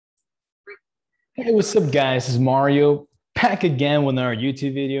Hey, what's up, guys? This is Mario back again with another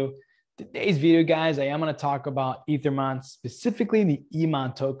YouTube video. Today's video, guys, I am going to talk about Ethermon, specifically the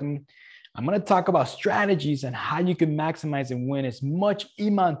EMON token. I'm going to talk about strategies and how you can maximize and win as much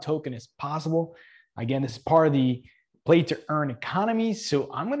EMON token as possible. Again, this is part of the play to earn economy.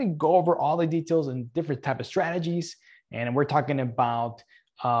 So I'm going to go over all the details and different type of strategies. And we're talking about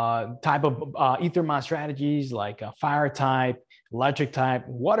type of Ethermon strategies like Fire Type, Electric Type,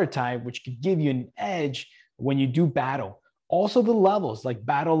 Water Type, which could give you an edge when you do battle. Also the levels like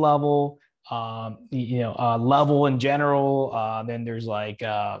battle level, level in general. Then there's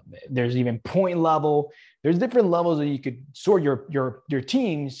there's even point level. There's different levels that you could sort your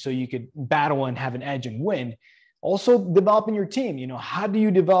teams so you could battle and have an edge and win. Also developing your team. How do you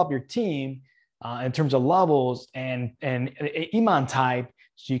develop your team in terms of levels and EMON type,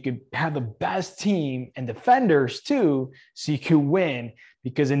 so you could have the best team and defenders too, so you could win.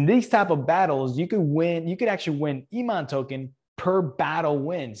 Because in these type of battles, you could actually win EMON token per battle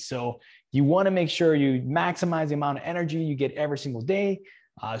win. So you want to make sure you maximize the amount of energy you get every single day,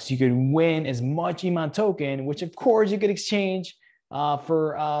 so you could win as much EMON token, which of course you could exchange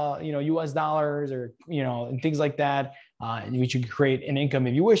for US dollars or and things like that, which you can create an income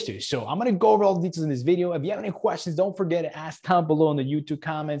if you wish to. So I'm going to go over all the details in this video. If you have any questions, don't forget to ask down below in the YouTube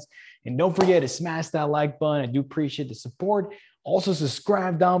comments, and don't forget to smash that like button. I do appreciate the support. Also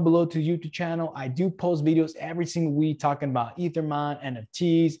subscribe down below to the YouTube channel. I do post videos every single week talking about Ethermon,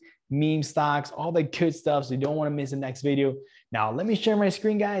 NFTs, meme stocks, all that good stuff. So you don't want to miss the next video. Now let me share my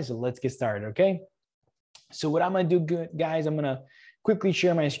screen, guys. So let's get started. Okay. So what I'm going to do, guys, I'm going to quickly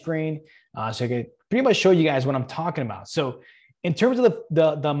share my screen so I can pretty much show you guys what I'm talking about. So in terms of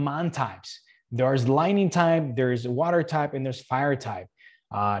the MON types, there's Lighting type, there's Water type, and there's Fire type.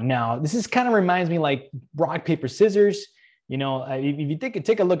 Now, this is kind of reminds me like rock, paper, scissors. If you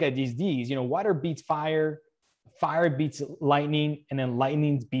take a look at these, water beats fire, fire beats lightning, and then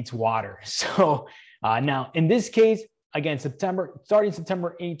lightning beats water. So now in this case, again, starting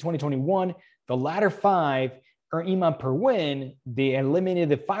September 8, 2021, the latter 5 EARN EMON per win, they eliminated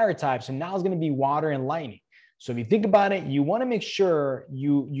the fire type. So now it's going to be water and lightning. So if you think about it, you want to make sure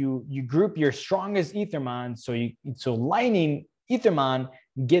you group your strongest Ethermon. So Lighting Ethermon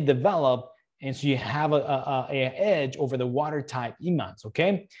get developed, and so you have a edge over the water type EMONs.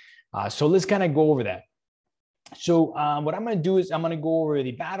 Okay, so let's kind of go over that. So what I'm going to do is I'm going to go over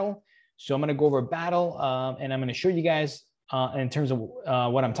the battle. So I'm going to go over battle, and I'm going to show you guys in terms of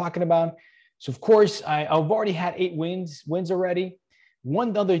what I'm talking about. So of course, I've already had 8 wins already.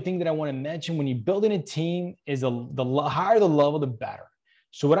 One other thing that I want to mention when you're building a team is the higher the level, the better.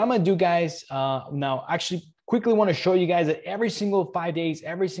 So what I'm going to do, guys, now actually quickly want to show you guys that every single 5 days,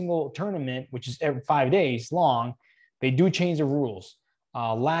 every single tournament, which is every 5 days long, they do change the rules.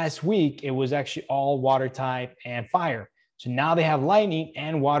 Last week, it was actually all water type and fire. So now they have lightning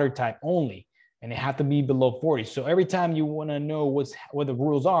and water type only, and they have to be below 40. So every time you want to know what the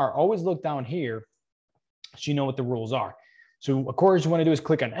rules are, always look down here so you know what the rules are. So of course, you want to do is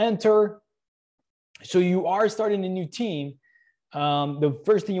click on enter. So you are starting a new team. The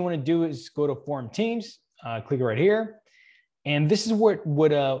first thing you want to do is go to form teams, click right here. And this is what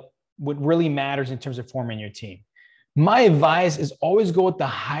really matters in terms of forming your team. My advice is always go with the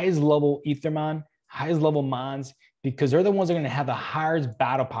highest level Ethermon, highest level Mons, because they're the ones that are going to have the highest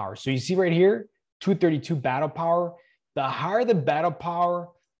battle power. So you see right here, 232 battle power. The higher the battle power,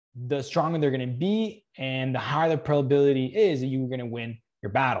 the stronger they're going to be, and the higher the probability is that you're going to win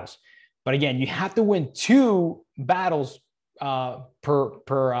your battles. But again, you have to win 2 battles because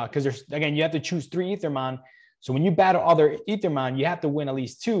you have to choose 3 Ethermon. So when you battle other Ethermon, you have to win at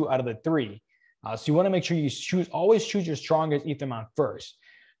least 2 out of the 3. So you want to make sure you always choose your strongest Ethermon first.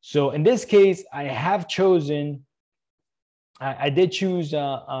 So in this case, I have chosen. I did choose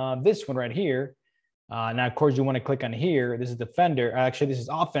this one right here. Now, of course, you want to click on here. This is defender. Actually, this is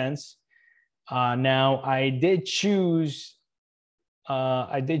offense. Now, I did choose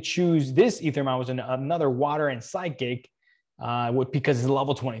this Ethermon was another water and psychic because it's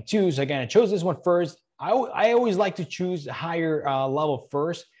level 22. So again, I chose this one first. I always like to choose a higher level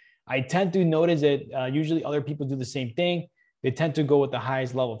first. I tend to notice that usually other people do the same thing. They tend to go with the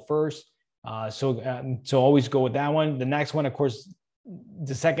highest level first. So always go with that one. The next one, of course,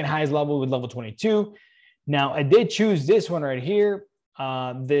 the second highest level with level 22. Now, I did choose this one right here,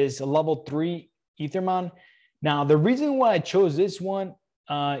 this level 3 Ethermon. Now, the reason why I chose this one,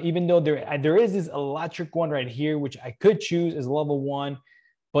 even though there is this electric one right here, which I could choose as level 1,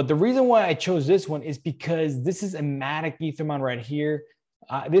 but the reason why I chose this one is because this is a Matic Ethermon right here.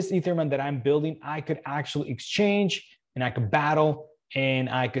 This Ethermon that I'm building, I could actually exchange and I could battle and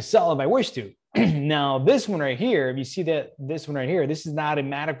I could sell if I wish to. Now, this one right here, if you see that this one right here, this is an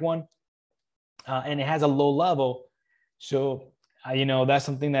automatic one, and it has a low level. So, you know, that's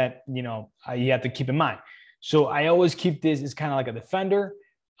something that, you know, you have to keep in mind. So I always keep this as kind of like a defender.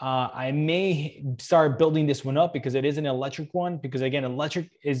 I may start building this one up because it is an electric one, because again, electric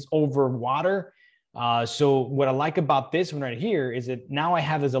is over water. So what I like about this one right here is that now I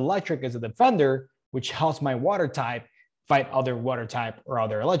have this electric as a defender, which helps my water type fight other water type or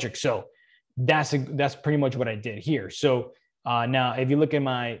other electric. So that's pretty much what I did here. So now if you look at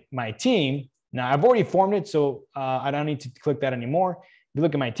my team, now I've already formed it, so I don't need to click that anymore. If you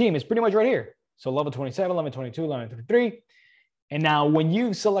look at my team, it's pretty much right here. So level 27, level 22, level 23. And now when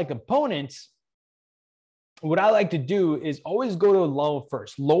you select opponents, what I like to do is always go to level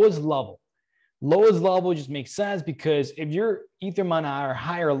first, lowest level. Lowest level just makes sense because if your Ethermon are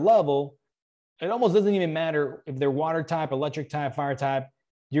higher level, it almost doesn't even matter if they're water type, electric type, fire type,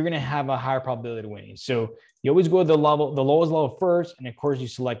 you're going to have a higher probability of winning. So you always go to the lowest level first. And of course you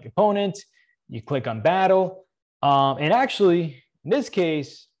select opponent, you click on battle. And actually in this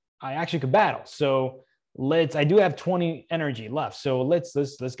case, I actually could battle. So I do have 20 energy left. So let's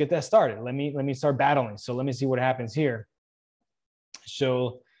get that started. Let me start battling. So let me see what happens here.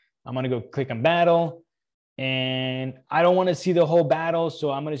 So I'm going to go click on battle, and I don't want to see the whole battle. So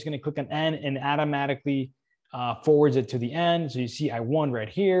I'm just going to click on end and automatically forwards it to the end. So you see I won right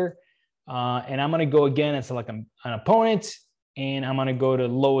here. And I'm going to go again and select an opponent, and I'm going to go to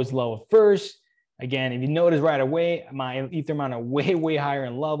lowest level first. Again, if you notice right away, my Ethermon are way higher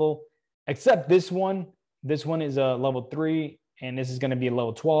in level, except this one. This one is a level 3, and this is going to be a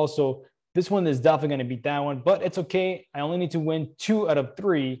level 12. So this one is definitely going to beat that one, but it's okay. I only need to win 2 out of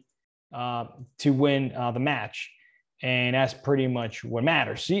 3 to win the match. And that's pretty much what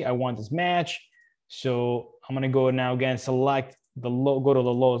matters. See, I won this match. So I'm going to go now again, select go to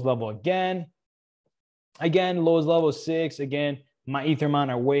the lowest level again. Again, lowest level is 6. Again, my Ethermon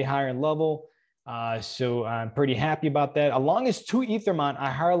are way higher in level. So I'm pretty happy about that. As long as 2 Ethermon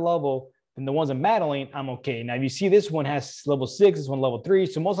are higher level than the ones I'm battling, I'm okay. Now, if you see this one has level 6, this one level 3.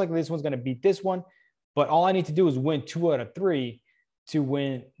 So most likely this one's going to beat this one. But all I need to do is win 2 out of 3 to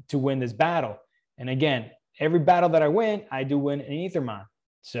win this battle. And again, every battle that I win, I do win an Ethermon.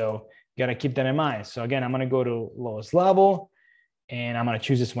 So you got to keep that in mind. So again, I'm going to go to lowest level, and I'm going to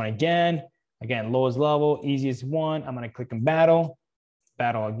choose this one again. Again, lowest level, easiest one. I'm going to click on battle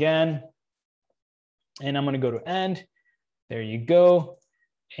again. And I'm going to go to end. There you go.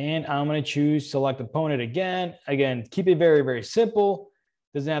 And I'm going to choose select opponent again. Again, keep it very simple.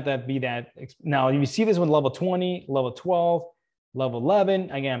 Doesn't have to be that. Now, you see this one level 20, level 12, level 11.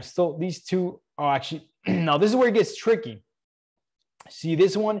 Again, I'm still, these two are actually, now this is where it gets tricky. See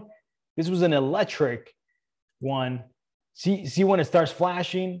this one? This was an electric one. See when it starts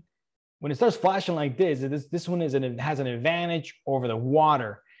flashing? When it starts flashing like this one has an advantage over the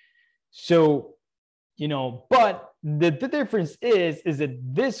water. So, you know, but the difference is that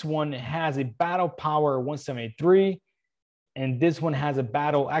this one has a battle power 173, and this one has a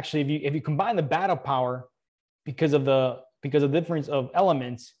battle. Actually, if you combine the battle power, because of the difference of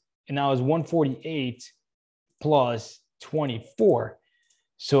elements, and now is 148 plus 24.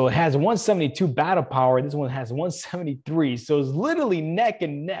 So it has 172 battle power. This one has 173. So it's literally neck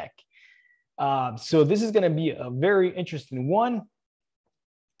and neck. So this is going to be a very interesting one.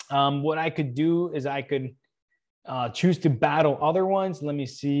 What I could do is I could choose to battle other ones. Let me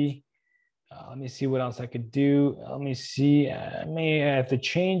see. Let me see what else I could do. Let me see. I may have to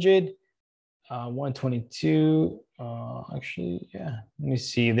change it. 122. Actually, yeah. Let me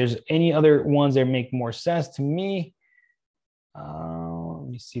see. If there's any other ones that make more sense to me. Let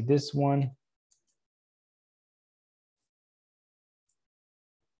me see this one.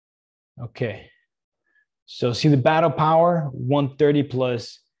 Okay. So see the battle power 130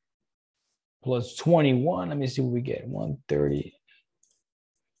 plus 21. Let me see what we get. 130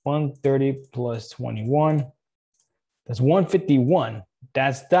 plus 21. That's 151.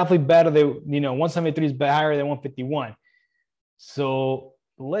 That's definitely better than, 173 is higher than 151. So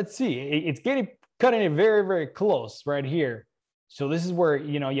let's see. It's cutting it very close right here. So this is where,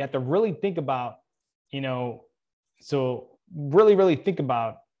 you have to really think about, so really think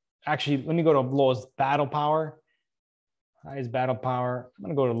about, actually, let me go to lowest battle power. Highest battle power. I'm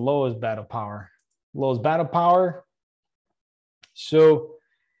going to go to lowest battle power. Lowest battle power. So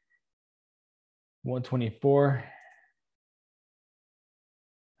 124.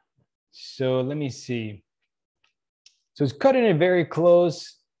 So let me see. So it's cutting it very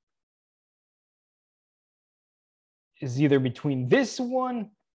close. Is either between this one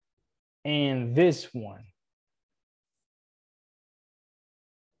and this one.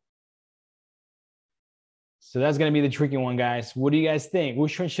 So that's going to be the tricky one, guys. What do you guys think?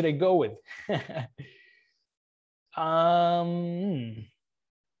 Which one should I go with? I'm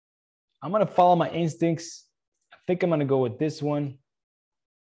going to follow my instincts. I think I'm going to go with this one.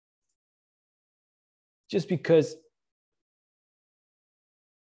 Just because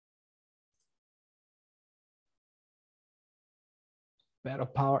battle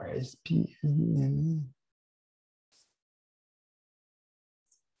power SP.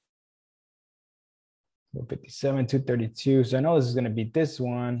 57, 232. So I know this is going to be this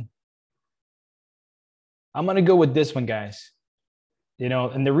one. I'm going to go with this one, guys. You know,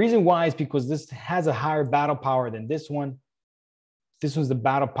 and the reason why is because this has a higher battle power than this one. This one's the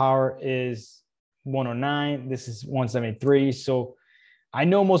battle power is 109. This is 173. So I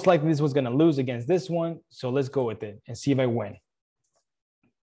know most likely this one's going to lose against this one. So let's go with it and see if I win.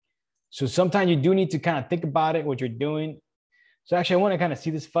 So sometimes you do need to kind of think about it, what you're doing. So actually, I want to kind of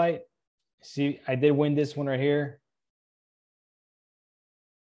see this fight. See, I did win this one right here.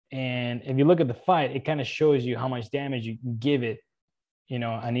 And if you look at the fight, it kind of shows you how much damage you can give it, you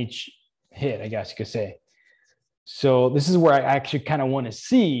know, on each hit, I guess you could say. So this is where I actually kind of want to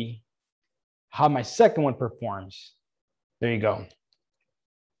see how my second one performs. There you go.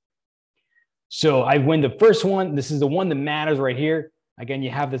 So I win the first one. This is the one that matters right here. Again,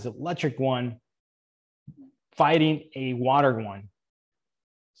 you have this electric one fighting a water one.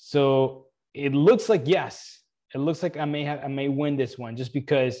 So it looks like, yes, it looks like I may win this one just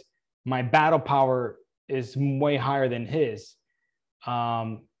because my battle power is way higher than his.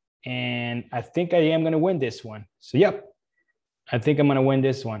 And I think I am going to win this one. So, yep, I think I'm going to win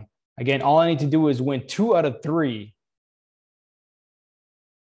this one. Again, all I need to do is win 2 out of 3.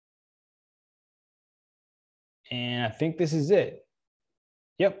 And I think this is it.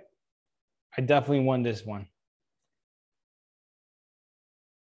 Yep, I definitely won this one.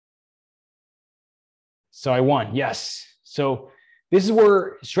 So I won, yes. So this is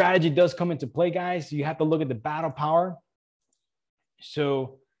where strategy does come into play, guys. You have to look at the battle power.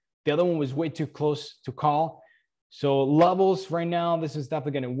 So the other one was way too close to call. So levels right now, this is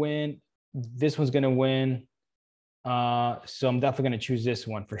definitely going to win. This one's going to win. So I'm definitely going to choose this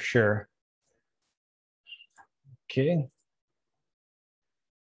one for sure. Okay.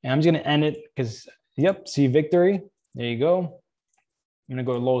 And I'm just going to end it because, yep, see victory. There you go. I'm going to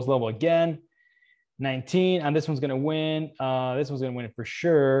go to lowest level again. 19, and this one's going to win. This one's going to win it for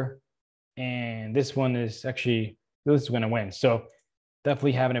sure. And this one is actually, this is going to win. So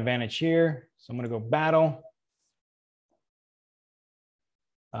definitely have an advantage here. So I'm going to go battle.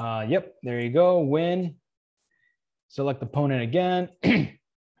 Yep, there you go. Win. Select opponent again.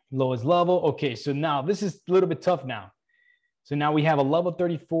 Lowest level. Okay, so now this is a little bit tough now. So now we have a level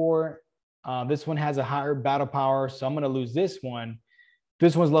 34. This one has a higher battle power. So I'm going to lose this one.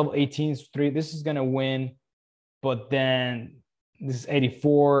 This one's level 18, 3. This is going to win. But then this is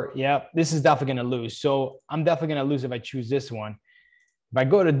 84. Yep, this is definitely going to lose. So I'm definitely going to lose if I choose this one. If I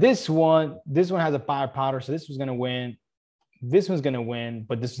go to this one has a fire powder. So this one's going to win. This one's going to win,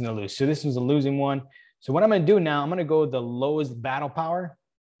 but this is going to lose. So this one's a losing one. So what I'm going to do now, I'm going to go with the lowest battle power.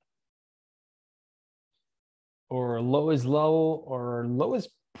 Or lowest level or lowest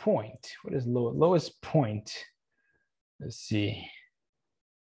point. What is lowest point? Let's see.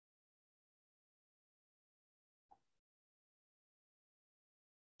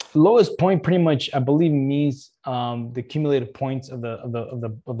 Lowest point pretty much, I believe, means the cumulative points of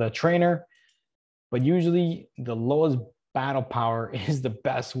the trainer. But usually the lowest battle power is the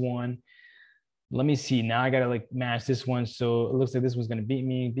best one. Let me see. Now I gotta like match this one. So it looks like this one's gonna beat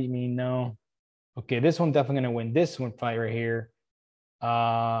me. No. Okay, this one definitely gonna win this one fight right here.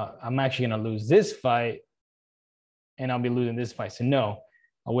 I'm actually gonna lose this fight, and I'll be losing this fight. So no,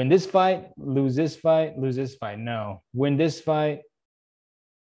 I'll win this fight, lose this fight, lose this fight. No, win this fight,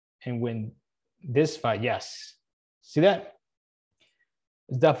 and win this fight. Yes, see that?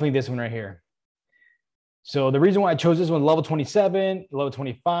 It's definitely this one right here. So the reason why I chose this one, level 27, level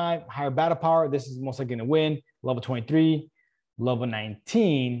 25, higher battle power. This is most likely gonna win. Level 23. Level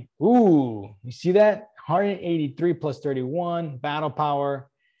 19. Ooh, you see that? 183 plus 31 battle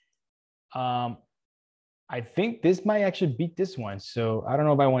power. I think this might actually beat this one. So I don't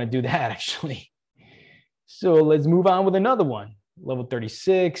know if I want to do that actually. So let's move on with another one. Level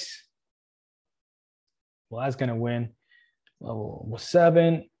 36. Well, that's going to win. Level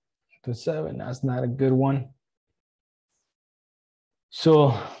 7 to 7. That's not a good one.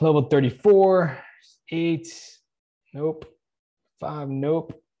 So level 34, 8. Nope. 5,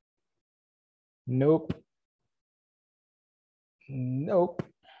 nope. Nope. Nope.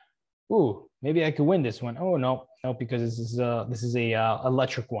 Ooh, maybe I could win this one. Oh no, no, because this is a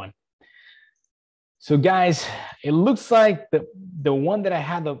electric one. So guys, it looks like the one that I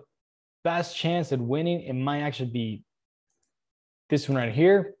had the best chance at winning, it might actually be this one right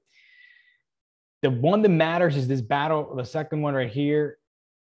here. The one that matters is this battle, the second one right here.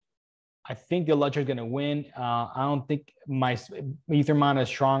 I think the electric is going to win. I don't think my Ethermon is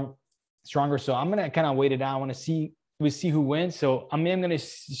stronger. So I'm going to kind of wait it out. I want to see, who wins. So I mean, I'm going to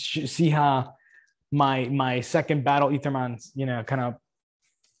see how my second battle Ethermon, kind of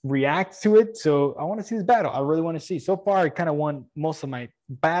reacts to it. So I want to see this battle. I really want to see. So far, I kind of won most of my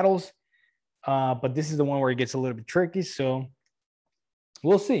battles. But this is the one where it gets a little bit tricky. So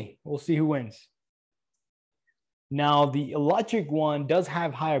we'll see. We'll see who wins. Now, the electric one does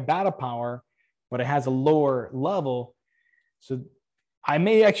have higher battle power, but it has a lower level. So I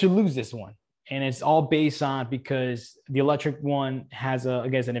may actually lose this one. And it's all based on because the electric one has, I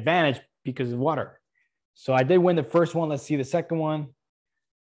guess, an advantage because of water. So I did win the first one. Let's see the second one.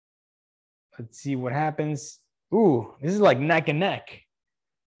 Let's see what happens. Ooh, this is like neck and neck.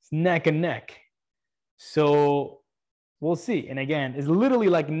 It's neck and neck. So we'll see. And again, it's literally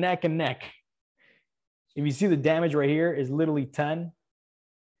like neck and neck. If you see the damage right here is literally 10.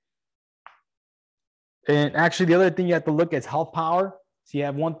 And actually, the other thing you have to look at is health power. So you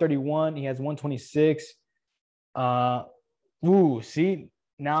have 131. He has 126. See,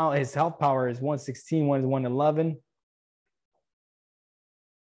 now his health power is 116. One is 111.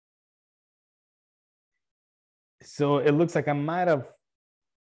 So it looks like I might have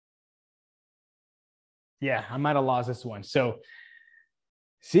lost this one. So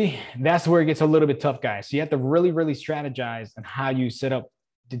see, that's where it gets a little bit tough, guys. So you have to really, really strategize on how you set up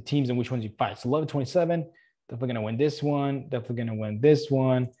the teams and which ones you fight. So 11-27, definitely going to win this one. Definitely going to win this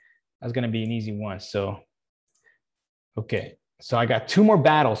one. That's going to be an easy one. So, okay. So I got 2 more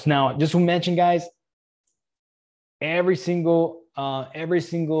battles. Now, just to mention, guys, every single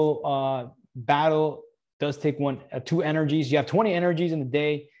battle does take 2 energies. You have 20 energies in the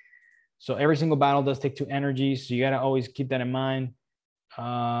day. So every single battle does take 2 energies. So you got to always keep that in mind.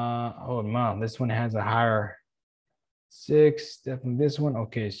 Oh man, this one has a higher 6, definitely this one.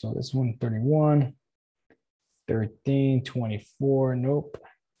 Okay, so this one 31, 13, 24, nope.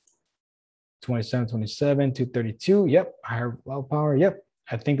 27, 27, 232. Yep, higher low power. Yep,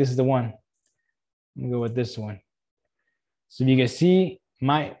 I think this is the one. I'm gonna go with this one. So you can see,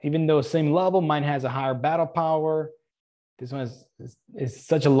 even though same level, mine has a higher battle power. This one is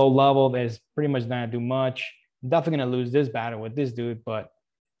such a low level that it's pretty much not gonna do much. I'm definitely gonna lose this battle with this dude, and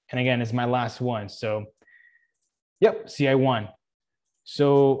again, it's my last one. So, yep, see, I won.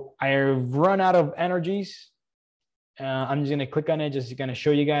 So I've run out of energies. I'm just gonna click on it, just to kind of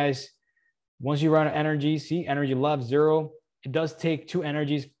show you guys. Once you run out of energy, see, energy left 0. It does take 2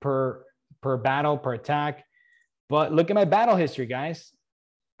 energies per battle, per attack. But look at my battle history, guys.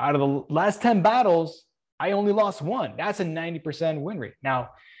 Out of the last 10 battles, I only lost 1. That's a 90% win rate. Now,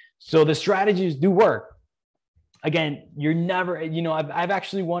 so the strategies do work. Again, you're never, I've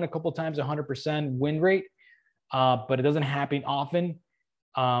actually won a couple of times 100% win rate, but it doesn't happen often.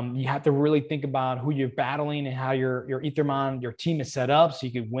 You have to really think about who you're battling and how your Ethermon, your team is set up so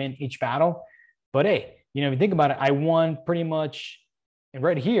you can win each battle. But hey, if you think about it, I won pretty much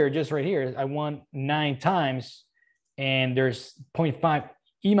right here, I won 9 times, and there's 0.5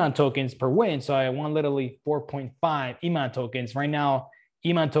 EMON tokens per win. So I won literally 4.5 EMON tokens. Right now,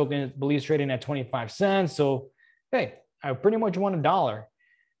 EMON token believes trading at 25 cents. So hey, I pretty much won $1,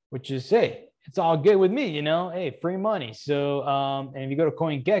 which is, hey, it's all good with me, hey, free money. So, and if you go to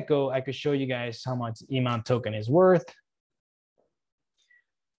CoinGecko, I could show you guys how much EMON token is worth.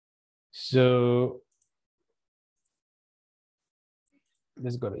 So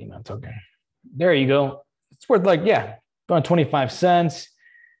let's go to EMON token. There you go. It's worth like, about 25 cents.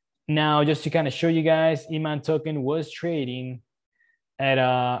 Now, just to kind of show you guys, EMON token was trading at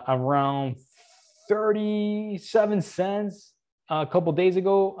around 37 cents a couple days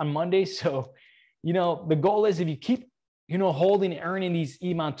ago on Monday. So, the goal is if you keep, holding and earning these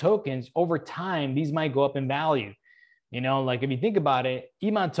EMON tokens over time, these might go up in value. Like if you think about it,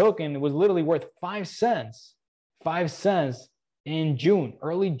 EMON token was literally worth 5 cents in June,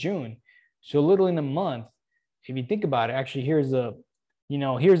 early June. So literally in a month, if you think about it, actually here's the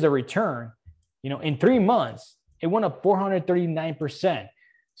return, in 3 months, it went up 439%.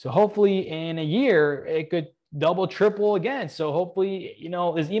 So hopefully in a year, it could double, triple again. So hopefully,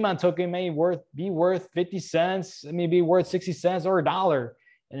 this EMON token may be worth 50 cents, it may be worth 60 cents or $1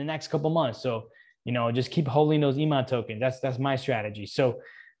 in the next couple months. So, just keep holding those EMON tokens. That's my strategy. So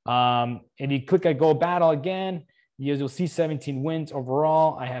if you click at Go Battle again, you'll see 17 wins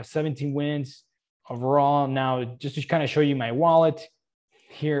overall. I have 17 wins overall. Now, just to kind of show you my wallet,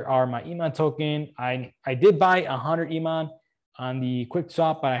 here are my EMON token. I did buy 100 EMON on the quick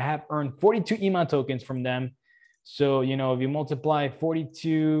swap, but I have earned 42 EMON tokens from them. So, you know, if you multiply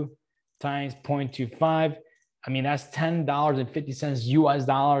 42 times 0.25, I mean, that's $10.50 US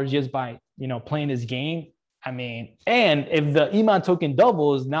dollars just by, you know, playing this game. I mean, and if the EMON token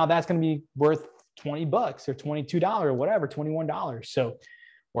doubles, now that's going to be worth $20 or $22 or whatever, $21. So,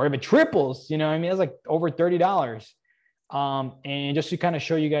 or if it triples, you know, I mean, it's like over $30. And just to kind of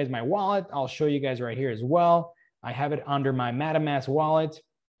show you guys my wallet, I'll show you guys right here as well. I have it under my MetaMask wallet,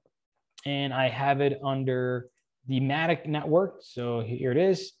 and I have it under the Matic network. So here it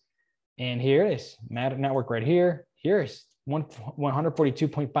is. And here it is, Matic network right here. Here's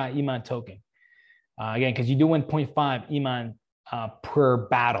 142.5 EMON token. Again, because you do 1.5 EMON per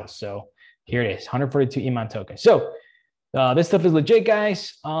battle. So here it is, 142 EMON token. So this stuff is legit,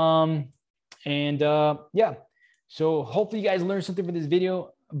 guys. Yeah. So hopefully you guys learned something from this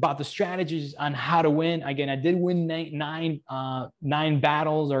video about the strategies on how to win. Again, I did win nine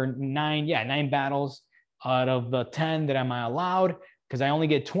battles out of the 10 that I'm allowed, because I only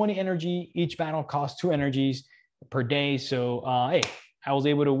get 20 energy. Each battle costs 2 energies per day. So, hey, I was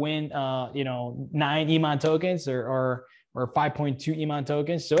able to win, 9 EMON tokens or 5.2 EMON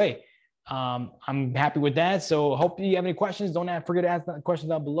tokens. So, hey, I'm happy with that. So hope you have any questions. Don't forget to ask questions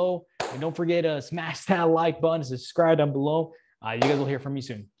down below. And don't forget to smash that like button, subscribe down below. You guys will hear from me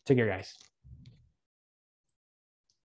soon. Take care, guys.